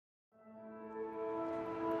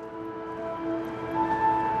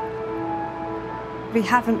We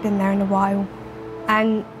haven't been there in a while,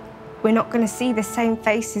 and we're not going to see the same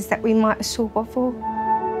faces that we might have saw before.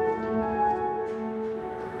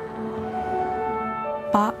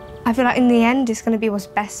 But I feel like in the end, it's going to be what's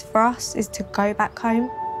best for us is to go back home.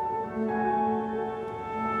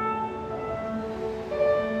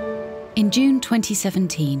 In June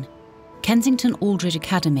 2017, Kensington Aldridge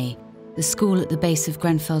Academy, the school at the base of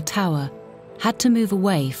Grenfell Tower, had to move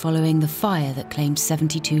away following the fire that claimed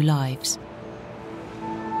 72 lives.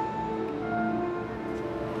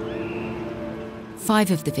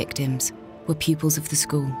 5 of the victims were pupils of the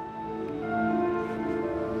school.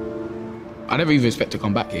 I never even expected to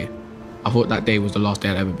come back here. I thought that day was the last day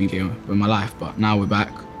I'd ever be here in my life, but now we're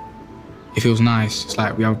back. It feels nice. It's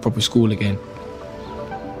like we have a proper school again.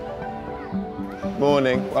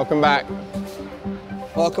 Morning, welcome back.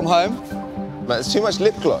 Welcome home. Man, it's too much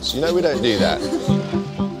lip gloss, you know we don't do that.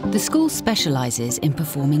 The school specialises in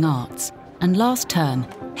performing arts, and last term,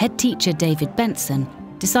 head teacher David Benson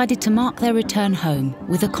decided to mark their return home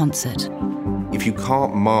with a concert. If you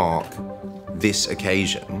can't mark this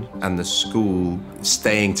occasion and the school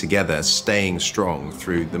staying together, staying strong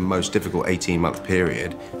through the most difficult 18-month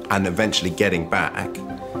period and eventually getting back,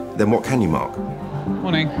 then what can you mark?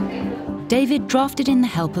 Morning. David drafted in the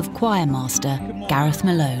help of choir master Gareth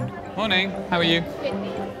Malone. Morning, how are you?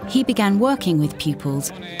 He began working with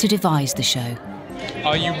pupils to devise the show.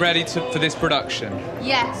 Are you ready for this production?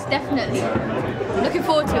 Yes, definitely. Looking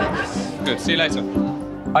forward to it. Good, see you later.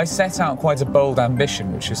 I set out quite a bold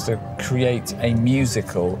ambition, which is to create a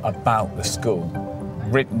musical about the school,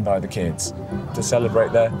 written by the kids, to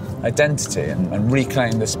celebrate their identity and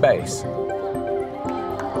reclaim the space.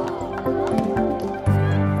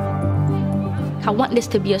 I want this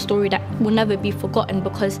to be a story that will never be forgotten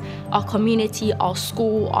because our community, our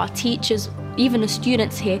school, our teachers, even the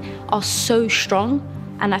students here are so strong,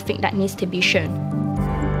 and I think that needs to be shown.